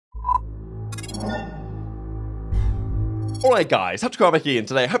Alright guys, TacticalRab here, and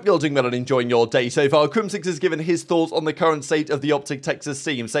today I hope you're all doing well and enjoying your day so far. Crimsix has given his thoughts on the current state of the OpTic Texas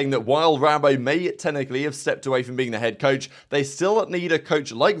team, saying that while Rambo may technically have stepped away from being the head coach, they still need a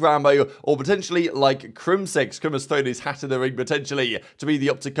coach like Rambo, or potentially like Crimsix. Crim has thrown his hat in the ring potentially to be the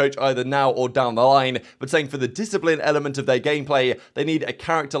OpTic coach either now or down the line, but saying for the discipline element of their gameplay, they need a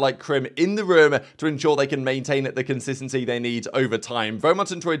character like Crim in the room to ensure they can maintain the consistency they need over time. Very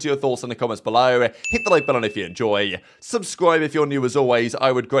much enjoyed your thoughts in the comments below. Hit the like button if you enjoy. Subscribe if you're new as always,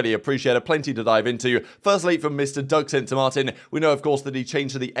 I would greatly appreciate it. Plenty to dive into. Firstly, from Mr. Doug sent to Martin, we know of course that he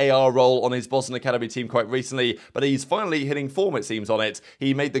changed to the AR role on his Boston Academy team quite recently, but he's finally hitting form it seems on it.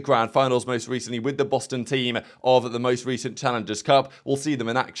 He made the grand finals most recently with the Boston team of the most recent Challengers Cup. We'll see them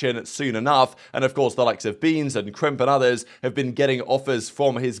in action soon enough, and of course the likes of Beans and Crimp and others have been getting offers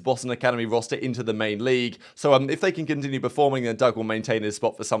from his Boston Academy roster into the main league. So if they can continue performing, then Doug will maintain his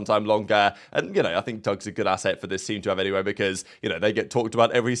spot for some time longer, and you know, I think Doug's a good asset for this team to have anyway, because you know, they get talked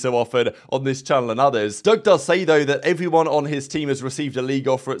about every so often on this channel and others. Doug does say, though, that everyone on his team has received a league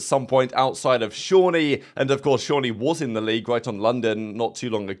offer at some point outside of Shawnee, and of course, Shawnee was in the league right on London not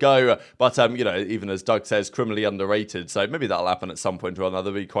too long ago, but, you know, even as Doug says, criminally underrated, so maybe that'll happen at some point or another.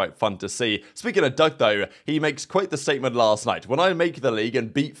 It'll be quite fun to see. Speaking of Doug, though, he makes quite the statement last night. When I make the league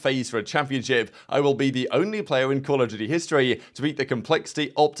and beat FaZe for a championship, I will be the only player in Call of Duty history to beat the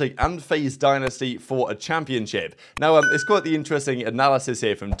Complexity, OpTic, and FaZe Dynasty for a championship. Now, it's quite the interesting analysis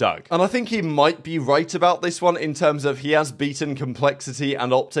here from Doug, and I think he might be right about this one in terms of he has beaten Complexity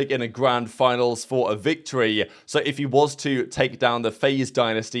and OpTic in a grand finals for a victory. So if he was to take down the FaZe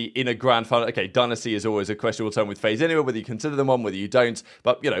Dynasty in a grand final, okay, Dynasty is always a questionable term with FaZe anyway, whether you consider them one, whether you don't,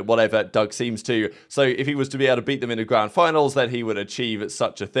 but you know, whatever, Doug seems to. So if he was to be able to beat them in a grand finals, then he would achieve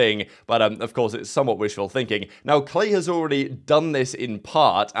such a thing, but of course it's somewhat wishful thinking. Now Clay has already done this in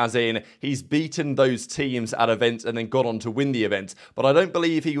part, as in he's beaten those teams at events and then gone on to win the event, but I don't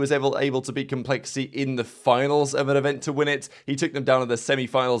believe he was ever able to beat Complexity in the finals of an event to win it. He took them down to the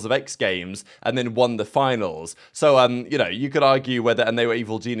semi-finals of X Games and then won the finals. So, you know, you could argue whether, and they were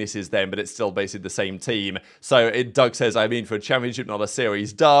evil geniuses then, but it's still basically the same team. So Doug says, I mean for a championship, not a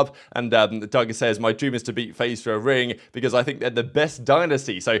series dub, and Doug says, my dream is to beat FaZe for a ring because I think they're the best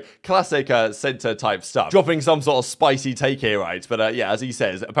dynasty. So classic center type stuff. Dropping some sort of spicy take here, right? But yeah, as he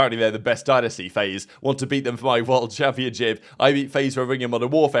says, apparently they're the best dynasty. FaZe want to beat them for my world championship. I beat FaZe for a ring in Modern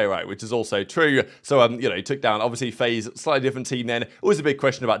Warfare, right, which is also true. So, you know, he took down, obviously, FaZe, slightly different team then. Always a big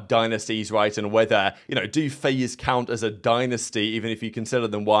question about dynasties, right, and whether, you know, do FaZe count as a dynasty, even if you consider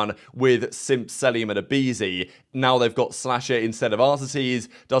them one, with Simp, Cellium, and aBeZy? Now they've got SlasheR instead of Arcitys.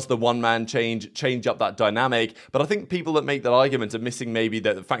 Does the one-man change up that dynamic? But I think people that make that argument are missing maybe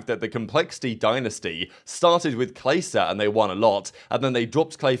the fact that the Complexity dynasty started with Clayster, and they won a lot, and then they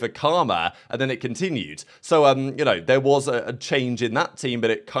dropped Clay for Karma, and then it continued. So, you know, there was a change in that team, but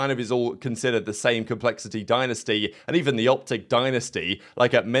it kind of is all considered the same Complexity dynasty, and even the OpTic dynasty,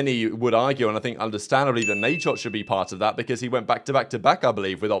 like many would argue, and I think understandably, that Nadeshot should be part of that, because he went back to back to back, I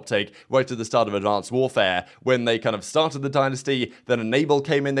believe, with OpTic right at the start of Advanced Warfare, when they kind of started the dynasty. Then Enable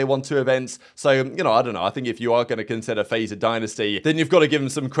came in, they won 2 events. So, you know, I don't know, I think if you are going to consider FaZe a dynasty, then you've got to give them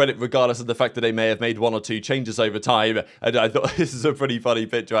some credit, regardless of the fact that they may have made 1 or 2 changes over time. And I thought this is a pretty funny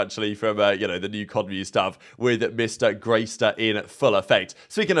picture, actually, from, you know, the new COD stuff, with Mr. Grayster in full effect.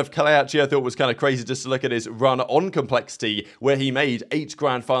 Speaking of Clay, actually, I thought it was kind of crazy just to look at his run on Complexity, where he made 8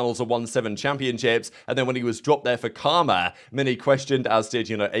 grand finals and won 7 championships, and then when he was dropped there for Karma, many questioned, as did,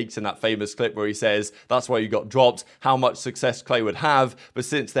 you know, Aches in that famous clip where he says, that's why you got dropped, how much success Clay would have. But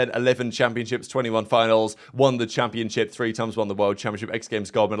since then, 11 championships, 21 finals, won the championship 3 times, won the World Championship, X Games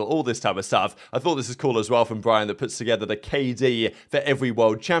gold medal, all this type of stuff. I thought this is cool as well from Brian, that puts together the KD for every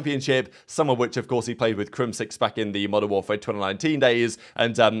World Championship, some of which, of course, he played with Crimsix back in the Modern Warfare 2019 days.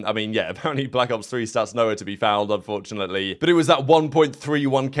 And, I mean, yeah, apparently Black Ops 3 stats nowhere to be found, unfortunately. But it was that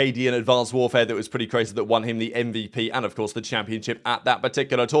 1.31 KD in Advanced Warfare that was pretty crazy, that won him the MVP and, of course, the championship at that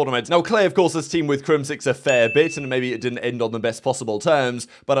particular tournament. Now, Clay, of course, has teamed with Crimsix a fair bit, and maybe it didn't end on the best possible terms,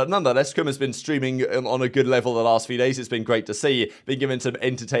 but nonetheless, Crim has been streaming on a good level the last few days. It's been great to see, been given some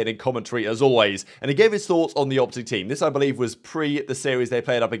entertaining commentary as always, and he gave his thoughts on the OpTic team. This, I believe, was pre the series they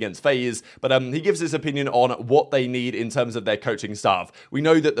played up against FaZe, but he gives his opinion on what what they need in terms of their coaching staff. We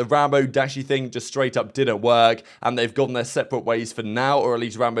know that the Rambo Dashy thing just straight up didn't work, and they've gone their separate ways for now, or at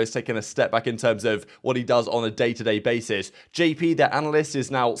least Rambo's taken a step back in terms of what he does on a day-to-day basis. JP, their analyst,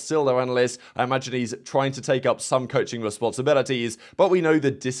 is now still their analyst. I imagine he's trying to take up some coaching responsibilities, but we know the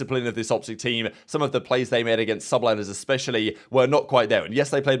discipline of this OpTic team, some of the plays they made against subliners especially, were not quite there. And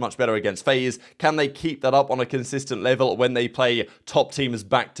yes, they played much better against FaZe. Can they keep that up on a consistent level when they play top teams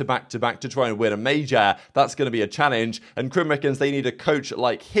back to back to back to try and win a major? That's going to be a challenge, and Crim reckons they need a coach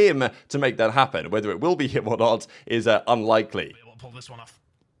like him to make that happen. Whether it will be him or not is unlikely. We'll pull this one off.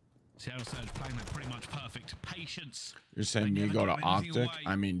 Seattle Surge playing that pretty much perfect. Patience. You're saying you go to OpTic?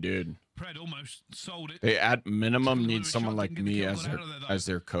 I mean, dude. Pred almost sold it. They at minimum need someone like me as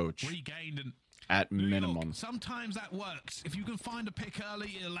their coach. At minimum. Look, sometimes that works. If you can find a pick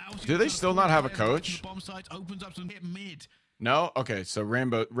early, it allows you. Do they still not have a coach? Bomb site opens up and hit mid. No? Okay, so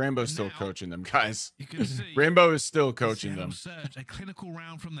Rainbow's still coaching them, guys. You can see Rainbow is still coaching them. Surge, a clinical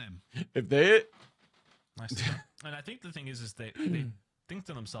round from them. If they... Nice. And I think the thing is they think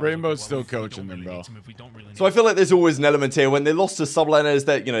to themselves, Rainbow's okay, still if we don't coaching them, really bro. So I feel like there's always an element here. When they lost to subliners,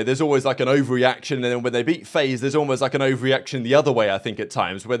 that, you know, there's always like an overreaction, and then when they beat FaZe, there's almost like an overreaction the other way, I think, at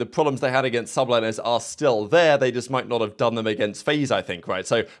times, where the problems they had against subliners are still there. They just might not have done them against FaZe, I think, right?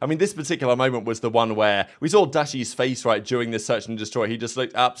 So, I mean, this particular moment was the one where we saw Dashy's face, right, during this search and destroy. He just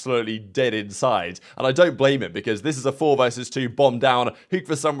looked absolutely dead inside, and I don't blame him, because this is a 4 versus 2 bomb down. Huke,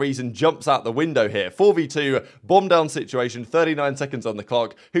 for some reason, jumps out the window here. 4v2, bomb down situation, 39 seconds on the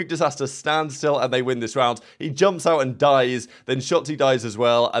clock. Huke just has to stand still, and they win this round. He jumps out and dies, then Shotzzy dies as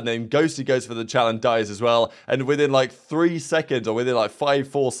well, and then Ghosty goes for the challenge, dies as well, and within like 3 seconds, or within like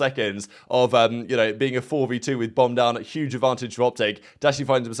 4 seconds of, you know, being a 4v2 with bomb down, a huge advantage for OpTic, Dashy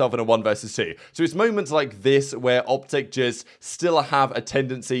finds himself in a 1 versus 2. So it's moments like this where OpTic just still have a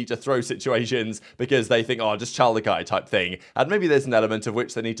tendency to throw situations because they think, oh, just chill the guy type thing, and maybe there's an element of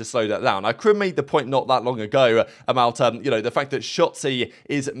which they need to slow that down. Now, Crim made the point not that long ago about, you know, the fact that Shotzzy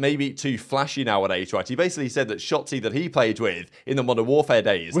is maybe too flashy nowadays, right? He basically said that Shotzzy that he played with in the Modern Warfare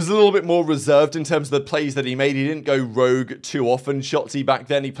days was a little bit more reserved in terms of the plays that he made. He didn't go rogue too often. Shotzzy back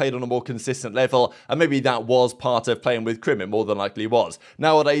then, he played on a more consistent level, and maybe that was part of playing with Crim. It more than likely was.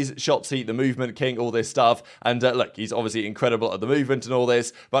 Nowadays, Shotzzy, the movement king, all this stuff, and look, he's obviously incredible at the movement and all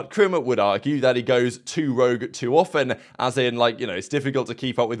this, but Crim would argue that he goes too rogue too often, as in, like, you know, it's difficult to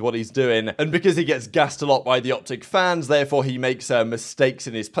keep up with what he's doing, and because he gets gassed a lot by the OpTic fans, therefore he makes mistakes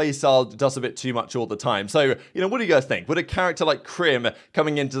in his playstyle, does a bit too much all the time. So, you know, what do you guys think? Would a character like Crim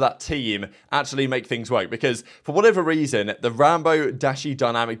coming into that team actually make things work? Because for whatever reason, the Rambo Dashy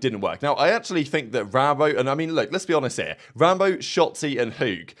dynamic didn't work. Now, I actually think that Rambo, and I mean, look, let's be honest here, Rambo, Shotzzy, and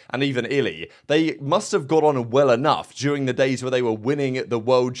Huke, and even iLLeY, they must have got on well enough during the days where they were winning the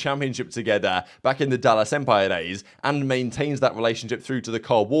World Championship together back in the Dallas Empire days, and maintains that relationship through to the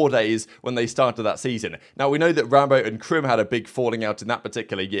Cold War days when they started that season. Now, we know that Rambo and Crim had a big falling out in that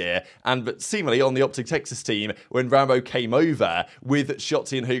particular year, and but seemingly on the OpTic Texas team, when Rambo came over with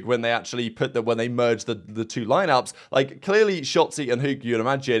Shotzzy and Huke, when they actually when they merged the two lineups, like, clearly Shotzzy and Huke, you'd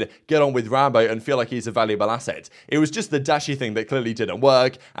imagine, get on with Rambo and feel like he's a valuable asset. It was just the Dashy thing that clearly didn't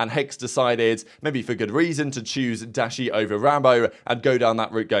work, and Hex decided, maybe for good reason, to choose Dashy over Rambo and go down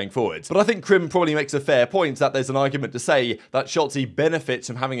that route going forwards. But I think Crim probably makes a fair point that there's an argument to say that Shotzzy benefits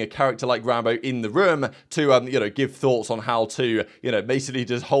from having a character like Rambo in the room to, you know, give thoughts on how to, you know, basically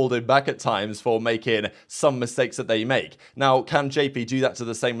just hold him back at times for making some mistakes that they make. Now, can JP do that to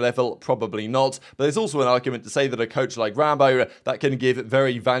the same level? Probably not. But there's also an argument to say that a coach like Rambo that can give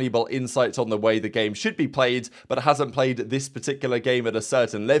very valuable insights on the way the game should be played, but hasn't played this particular game at a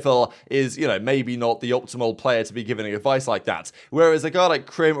certain level, is, you know, maybe not the optimal player to be giving advice like that. Whereas a guy like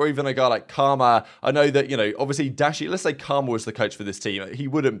Crim, or even a guy like Karma, I know that, you know, obviously Dashy, let's say Karma was the coach for this team. He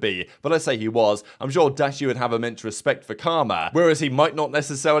wouldn't be, but let's say he was. I'm sure Dashy would have immense respect for Karma, whereas he might not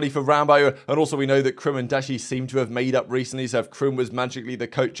necessarily for Rambo. And also we know that Crim and Dashy seem to have made up recently, so if Crim was magically the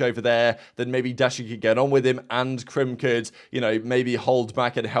coach over there, then maybe Dashy could get on with him, and Crim could, you know, maybe hold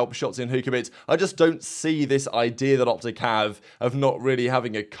back and help Shotzzy and Huke a bit. I just don't see this idea that OpTic have of not really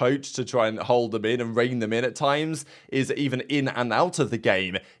having a coach to try and hold them in and rein them in at times, is even in and out of the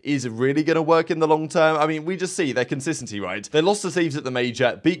game, is really going to work in the long term. I mean, we just see their consistency, right? They lost to Thieves at the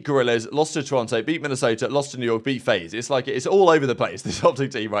major, beat Guerrillas, lost to Toronto, beat Minnesota, lost to New York, beat FaZe. It's like, it's all over the place, this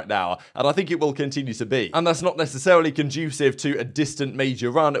OpTic team right now, and I think it will continue to be. And that's not necessarily conducive to a distant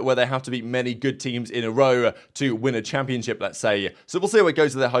major run where they have to beat many good teams in a row to win a championship, let's say. So we'll see how it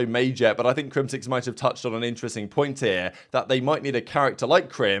goes to their home major, but I think Crimsix might have touched on an interesting point here, that they might need a character like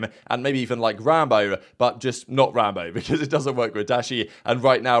Crim, and maybe even like Rambo, but just not Rambo, because it doesn't work with Dashy, and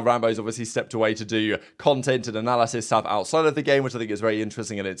right now Rambo's obviously stepped away to do content and analysis stuff outside of the game, which I think is very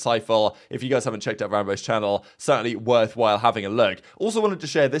interesting and insightful. If you guys haven't checked out Rambo's channel, certainly worthwhile having a look. Also wanted to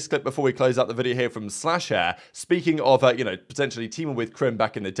share this clip before we close out the video here from SlasheR, speaking of, you know, potentially teaming with Crim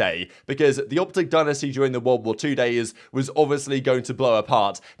back in the day, because the OpTic dynasty during the World War II days was obviously going to blow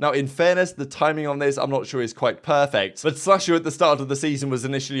apart. Now, in fairness, the timing on this, I'm not sure is quite perfect, but SlasheR at the start of the season was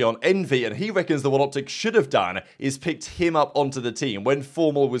initially on Envy, and he reckons that what OpTic should have done is picked him up onto the team when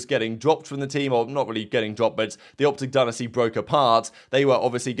Formal was getting dropped from the team, or not really getting dropped, but the OpTic dynasty broke apart. They were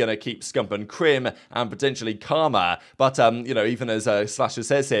obviously going to keep Scump and Crim and potentially Karma, but you know, even as SlasheR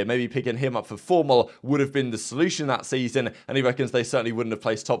says here, maybe picking him up for Formal would have been the solution that season, and he reckons they certainly wouldn't have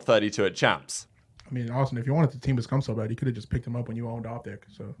placed top 32 at champs. I mean, Austin, if you wanted the team to Scump so bad, you could have just picked him up when you owned OpTic.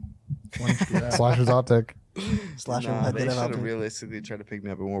 So why don't you do that? SlasheR's OpTic. SlasheR, they should have realistically tried to pick me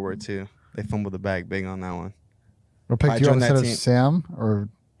up in World War II. They fumbled the bag big on that one. Or picked you up instead of Sam or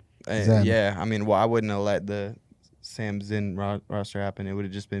Zen? Yeah, I mean, well, I wouldn't have let the Sam Zen roster happen. It would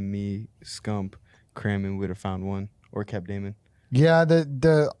have just been me, Scump, Crim, and we would have found one or kept Damon. Yeah,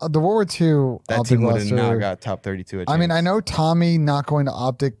 the World War II that team would have not got top 32 at I mean, I know Tommy not going to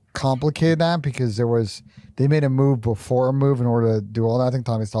OpTic complicated that because they made a move before a move in order to do all that. I think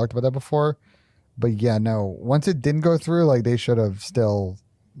Tommy's talked about that before. But yeah, no, once it didn't go through, like they should have still.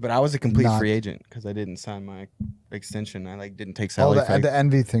 But I was a complete free agent because I didn't sign my extension. I didn't take salary. Oh, the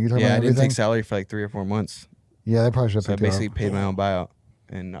Envy thing. Yeah, I didn't take salary for like 3 or 4 months. Yeah, they probably should have. So I basically paid my own buyout,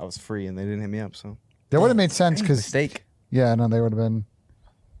 and I was free, and they didn't hit me up. So that would have made sense because mistake. Yeah, no, they would have been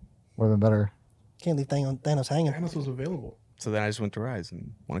better. Can't leave Thanos hanging. Thanos was available. So then I just went to Rise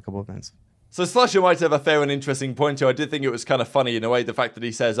and won a couple of events. So SlasheR might have a fair and interesting point here. I did think it was kind of funny in a way, the fact that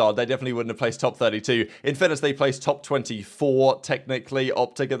he says, oh, they definitely wouldn't have placed top 32. In fairness, they placed top 24, technically,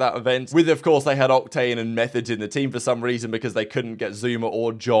 OpTic at that event. With, of course, they had Octane and Methods in the team for some reason because they couldn't get Zuma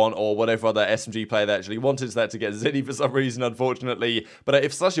or John or whatever other SMG player they actually wanted. So they had to get Zinni for some reason, unfortunately. But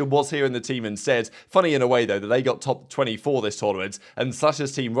if SlasheR was here in the team instead, funny in a way, though, that they got top 24 this tournament, and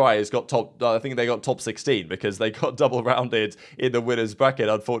SlasheR's team Rise got top, I think they got top 16 because they got double rounded in the winner's bracket,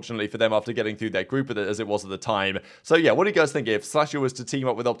 unfortunately for them, after getting through their group as it was at the time. So yeah, what do you guys think if SlasheR was to team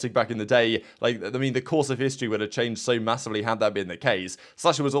up with OpTic back in the day? Like, I mean, the course of history would have changed so massively had that been the case.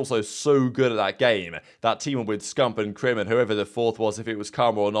 SlasheR was also so good at that game. That team up with Scump and Crim and whoever the fourth was, if it was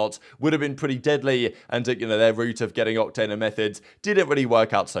Karma or not, would have been pretty deadly, and you know, their route of getting Octane and Methods didn't really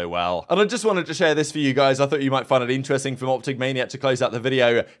work out so well. And I just wanted to share this for you guys. I thought you might find it interesting from OpTic Maniac to close out the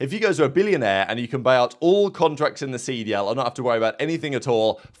video. If you guys are a billionaire and you can buy out all contracts in the CDL and not have to worry about anything at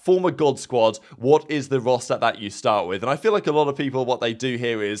all, form a God Squad, what is the roster that you start with? And I feel like a lot of people, what they do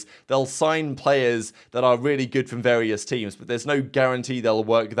here is they'll sign players that are really good from various teams, but there's no guarantee they'll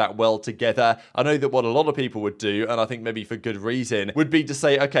work that well together. I know that what a lot of people would do, and I think maybe for good reason, would be to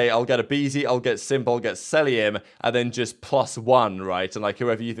say, okay, I'll get aBeZy, I'll get Simp, I'll get Cellium, and then just +1, right? And like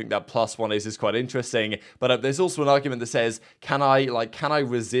whoever you think that +1 is quite interesting. But there's also an argument that says, can I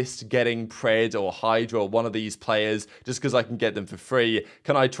resist getting Pred or Hydra or one of these players just because I can get them for free?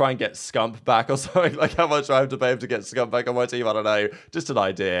 Can I try and get Scump back or something? Like how much I have to pay him to get Scump back on my team? I don't know. Just an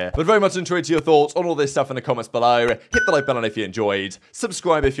idea. But very much intrigued to your thoughts on all this stuff in the comments below. Hit the like button if you enjoyed.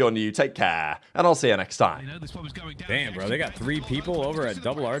 Subscribe if you're new. Take care. And I'll see you next time. Damn, bro. They got 3 people over at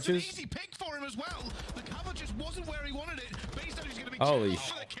double arches. Holy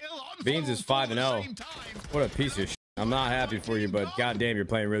sh**. Beans is 5-0. What a piece of shit. I'm not happy for you, but goddamn, you're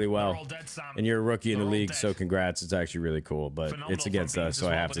playing really well. And you're a rookie in the league, so congrats. It's actually really cool, but it's against us, so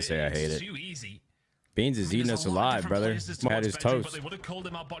I have to say I hate it. Beans is eating us alive, brother. Had his toast.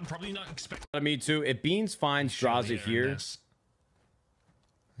 Me too. If Beans finds Drazah here, as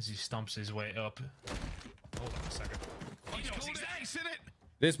he stumps his way up. Hold on a second.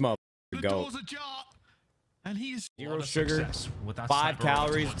 this motherfucker go. And he is 0 sugar, 5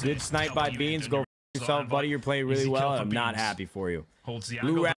 calories, good snipe by Beans. Go yourself, buddy. You're playing really well. I'm not happy for you.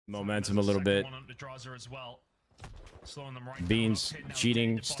 Blue momentum a little bit. Beans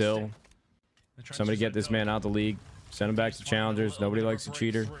cheating still. Somebody get this man out the league. Send him back to challengers. Nobody likes a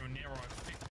cheater.